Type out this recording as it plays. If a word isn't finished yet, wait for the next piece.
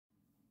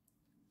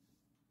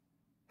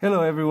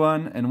Hello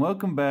everyone and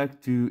welcome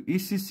back to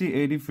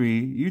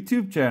ECC83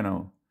 YouTube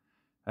channel.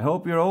 I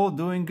hope you're all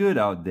doing good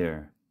out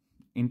there.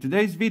 In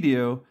today's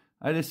video,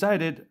 I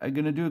decided I'm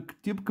gonna do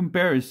a tube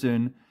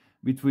comparison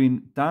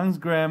between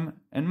Tungsram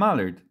and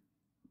Mullard.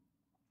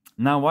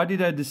 Now, why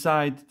did I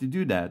decide to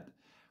do that?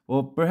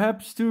 Well,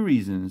 perhaps two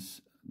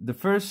reasons. The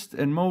first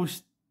and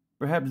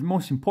perhaps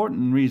most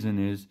important reason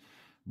is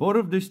both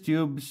of these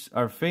tubes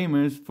are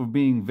famous for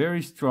being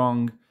very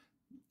strong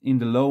in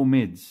the low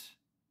mids.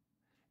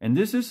 And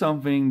this is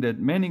something that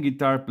many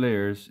guitar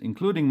players,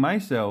 including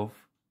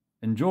myself,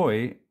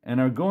 enjoy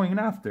and are going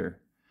after.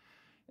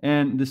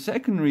 And the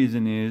second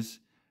reason is,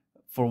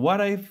 for what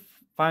I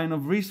find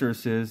of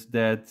resources,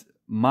 that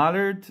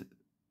Mullard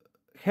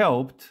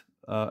helped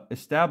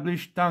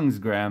establish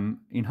Tungsram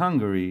in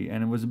Hungary,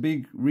 and it was a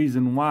big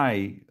reason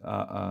why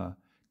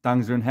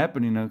Tungsram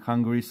happened in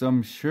Hungary. So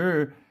I'm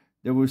sure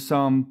there were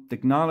some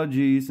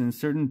technologies and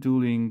certain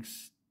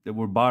toolings that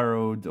were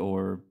borrowed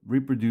or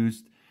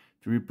reproduced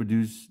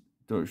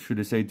or should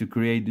I say, to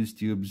create these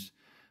tubes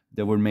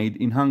that were made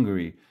in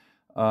Hungary.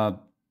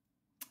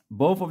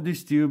 Both of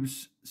these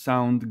tubes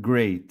sound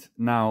great.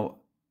 Now,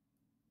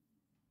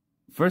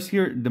 first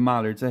here, the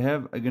Mullards.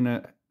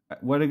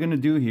 What I'm gonna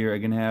do here,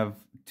 I'm gonna have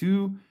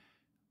two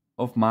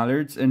of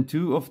Mullards and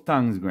two of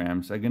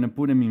Tungsrams. I'm gonna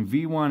put them in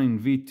V1 and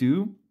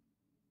V2,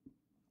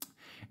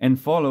 and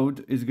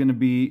followed is gonna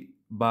be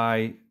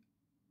by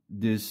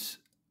this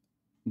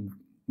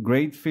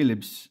great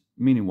Philips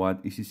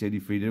Mini-Watt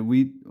ECC83 that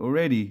we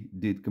already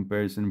did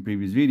comparison in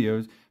previous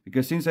videos,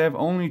 because since I have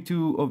only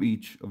two of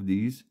each of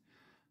these,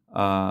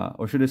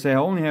 or should I say I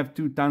only have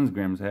two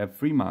Tungsrams, I have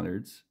three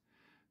Mullards,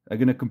 I'm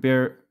gonna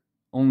compare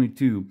only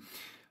two.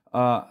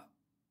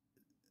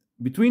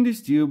 Between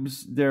these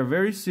tubes, they're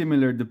very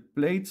similar. The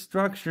plate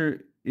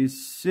structure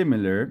is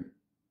similar,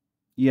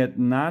 yet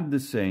not the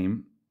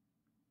same.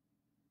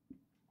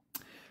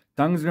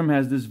 Tungsram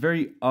has this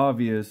very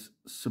obvious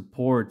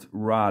support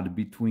rod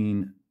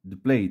between the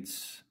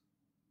plates,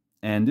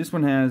 and this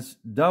one has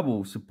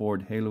double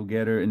support halo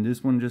getter, and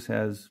this one just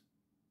has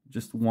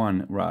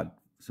one rod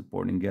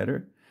supporting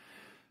getter.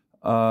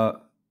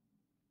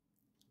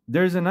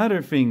 There's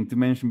another thing to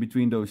mention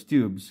between those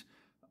tubes.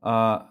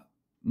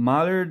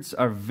 Mullards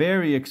are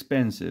very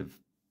expensive,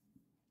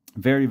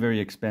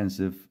 very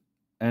expensive,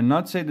 and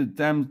not say that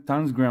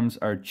Tungsrams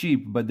are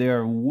cheap, but they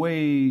are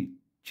way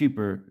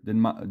cheaper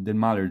than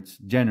Mullards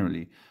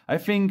generally. I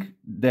think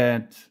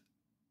that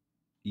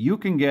you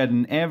can get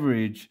an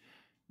average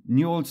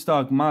new old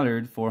stock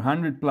Mullard for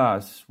 100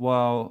 plus,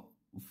 while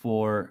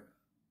for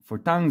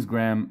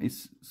Tungsram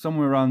it's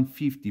somewhere around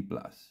 50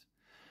 plus.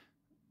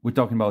 We're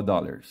talking about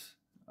dollars.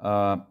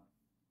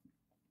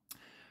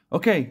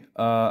 Okay,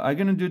 I'm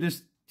gonna do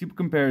this tube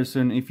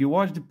comparison. If you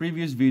watch the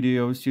previous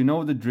videos, you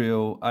know the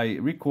drill. I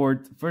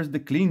record first the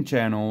clean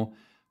channel,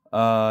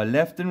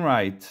 left and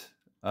right,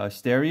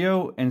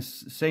 stereo, and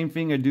same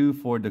thing I do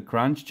for the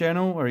crunch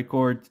channel. I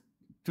record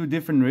two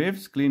different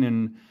riffs, clean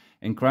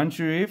and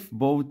crunchy riff,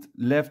 both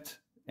left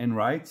and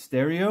right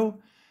stereo.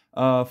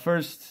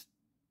 First,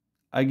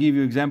 I give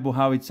you example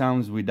how it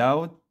sounds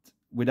without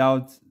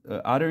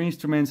other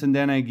instruments, and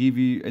then I give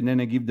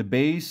the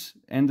bass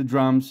and the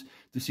drums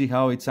to see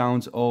how it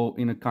sounds all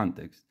in a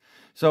context.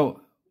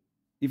 So,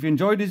 if you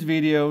enjoyed these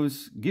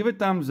videos, give a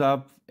thumbs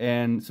up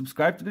and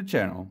subscribe to the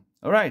channel.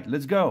 All right,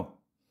 let's go.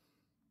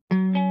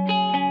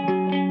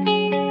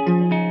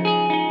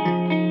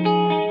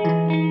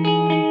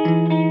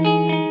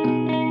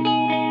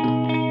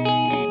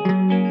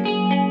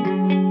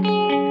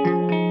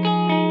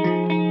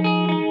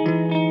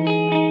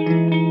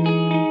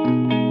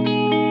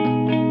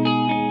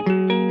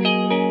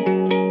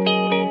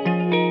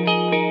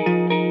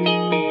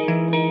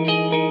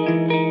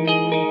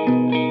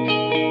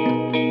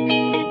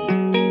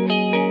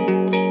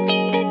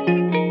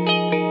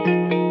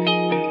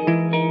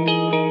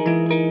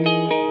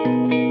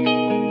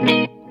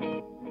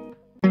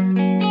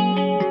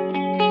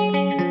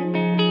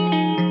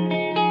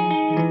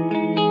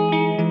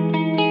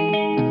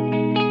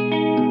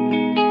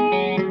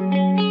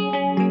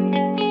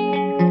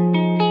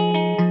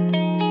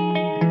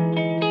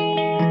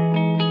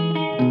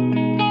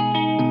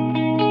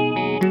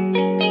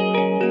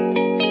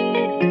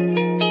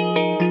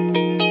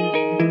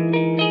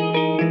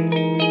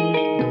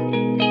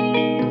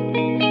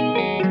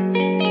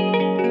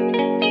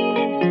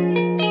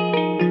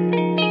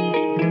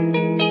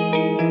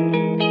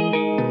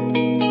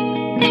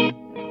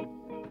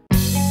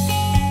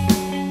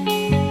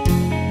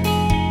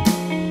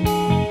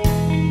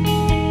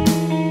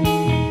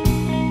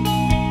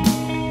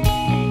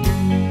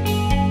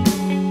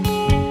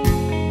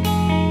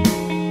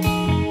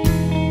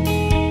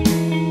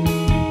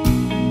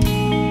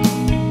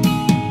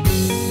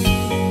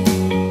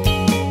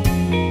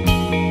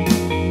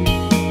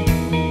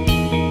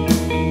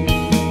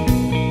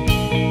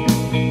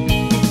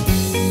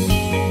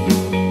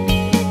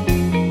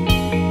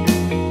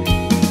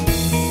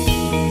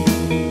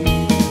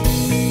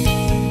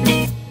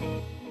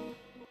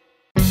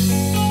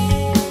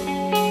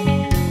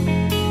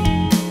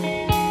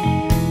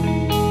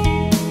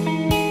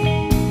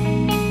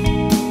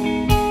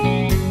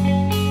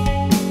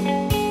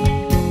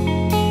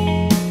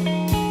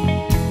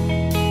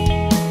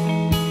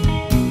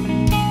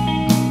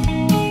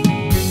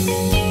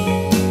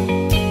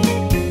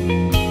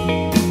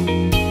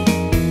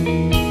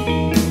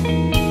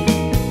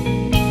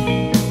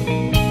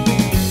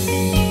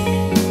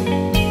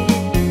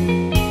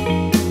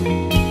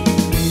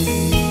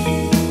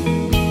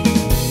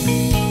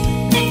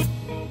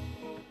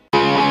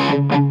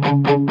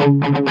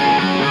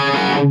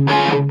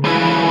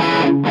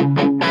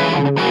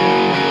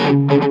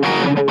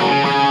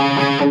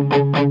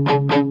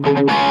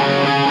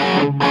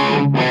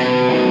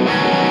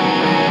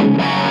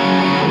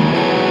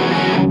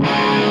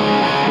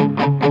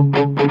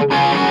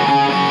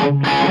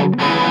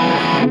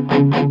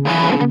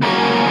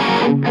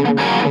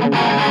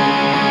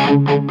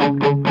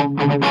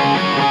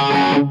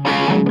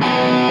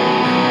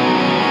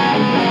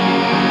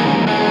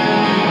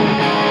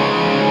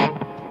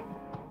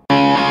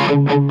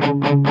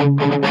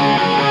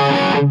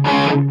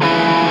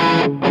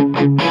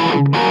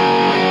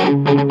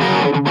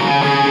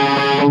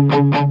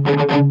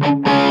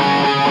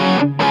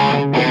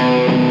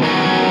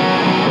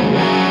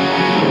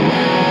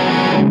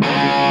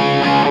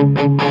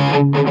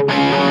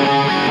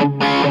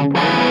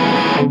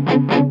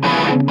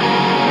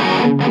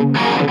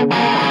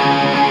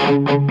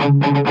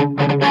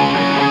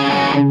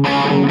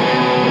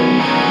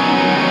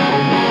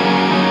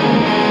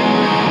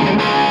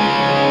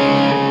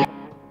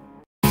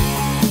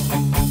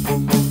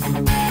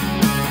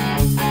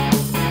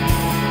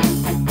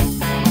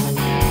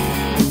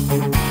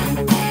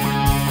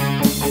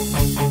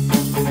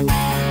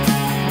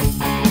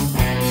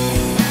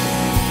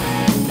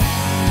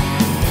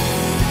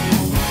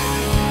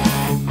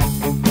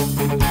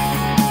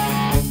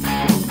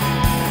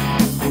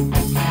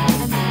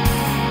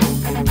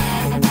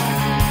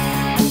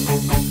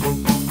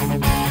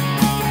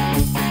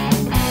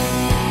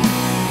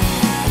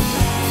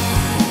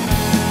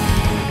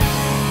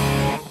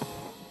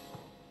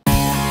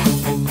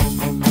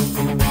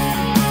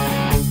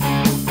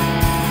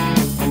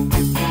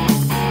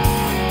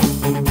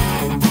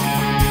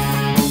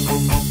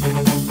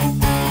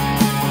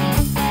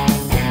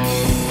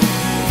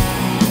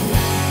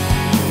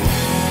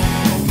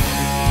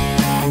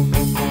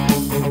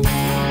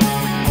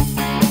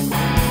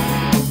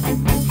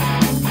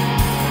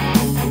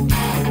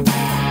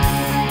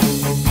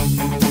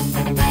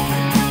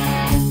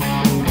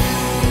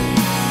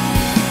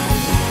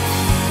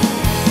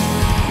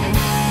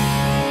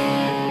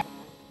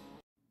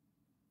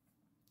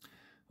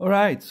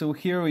 Alright, so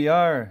here we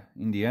are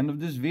in the end of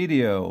this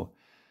video.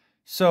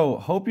 So,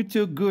 hope you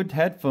took good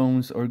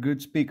headphones or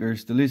good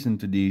speakers to listen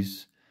to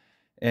these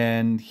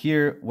and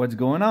hear what's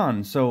going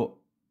on. So,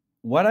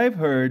 what I've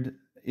heard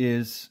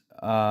is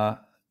the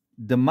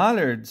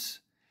Mullards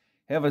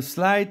have a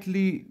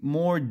slightly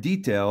more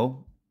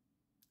detail,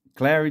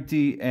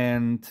 clarity,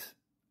 and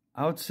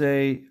I would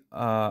say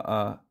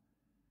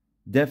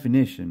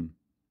definition.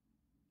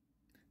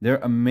 They're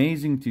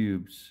amazing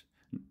tubes.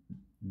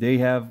 They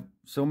have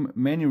so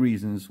many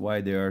reasons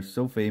why they are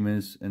so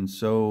famous and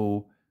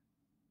so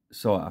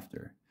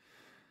after.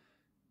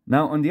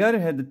 Now, on the other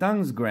hand, the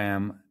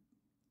Tungsram,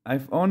 I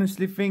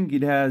honestly think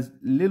it has a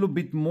little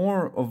bit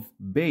more of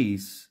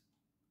bass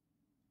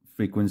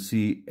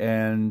frequency,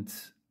 and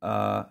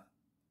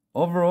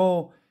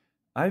overall,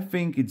 I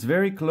think it's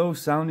very close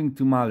sounding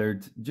to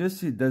Mullard.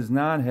 Just it does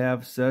not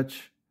have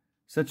such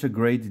a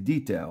great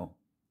detail.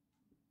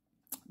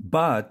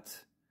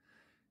 But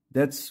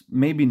that's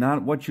maybe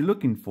not what you're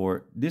looking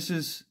for. This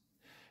is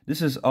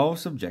all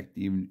subjective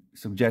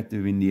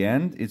in the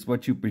end. It's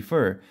what you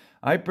prefer.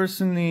 I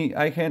personally,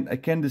 I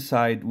can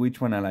decide which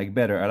one I like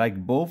better. I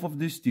like both of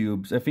these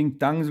tubes. I think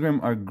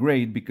Tungsram are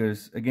great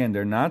because, again,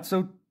 they're not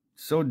so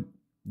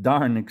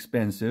darn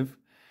expensive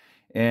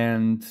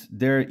and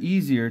they're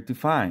easier to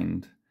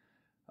find.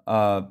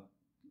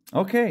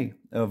 Okay,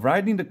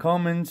 write in the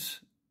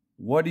comments,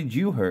 what did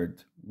you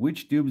heard?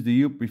 Which tubes do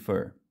you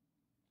prefer?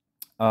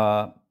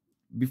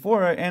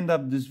 Before I end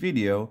up this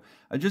video,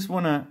 I just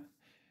want to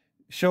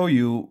show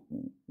you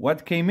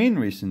what came in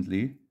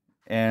recently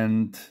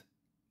and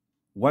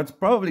what's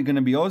probably going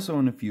to be also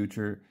in the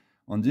future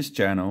on this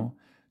channel.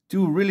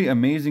 Two really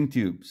amazing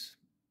tubes.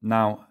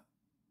 Now,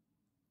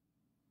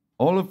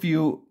 all of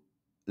you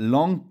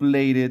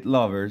long-plated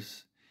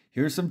lovers,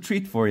 here's some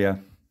treat for you.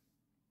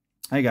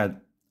 I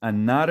got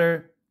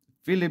another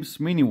Philips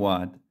Mini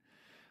Watt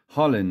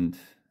Holland,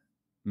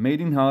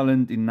 made in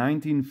Holland in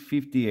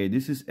 1958.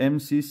 This is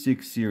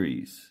MC6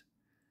 series.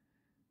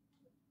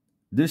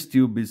 This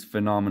tube is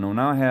phenomenal.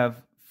 Now I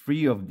have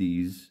 3 of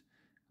these.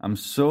 I'm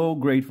so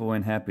grateful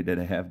and happy that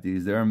I have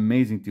these. They're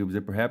amazing tubes.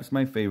 They're perhaps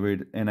my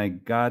favorite. And I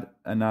got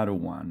another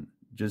one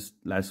just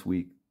last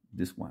week,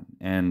 this one.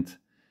 And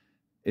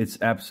it's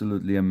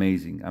absolutely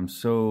amazing. I'm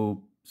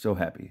so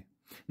happy.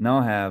 Now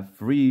I have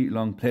 3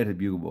 long-plated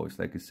bugle boys,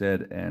 like I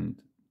said. And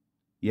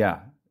yeah,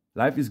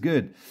 life is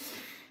good.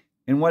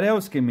 And what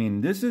else came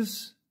in? This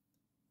is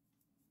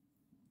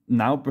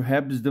now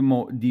perhaps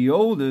the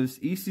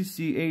oldest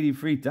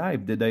ECC83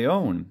 type that I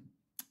own.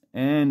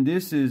 And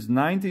this is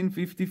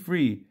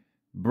 1953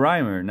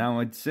 Brimer. Now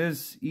it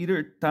says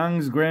either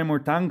Tungsram or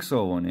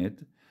Tungsol on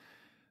it.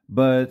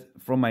 But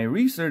from my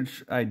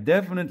research, I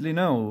definitely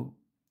know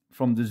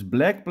from this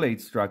black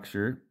plate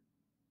structure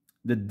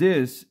that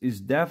this is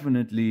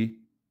definitely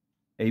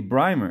a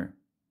Brimer.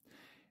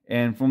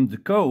 And from the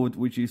code,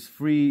 which is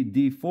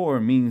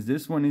 3D4, means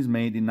this one is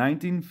made in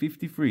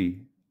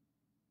 1953.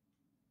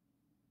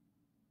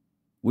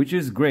 which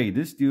is great.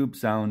 This tube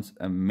sounds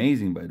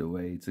amazing, by the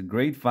way. It's a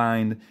great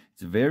find.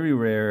 It's very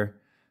rare.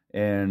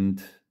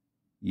 And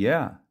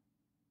yeah.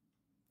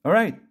 All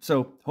right.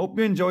 So hope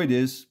you enjoyed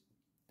this.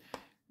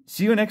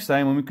 See you next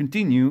time when we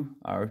continue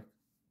our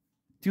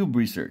tube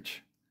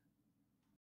research.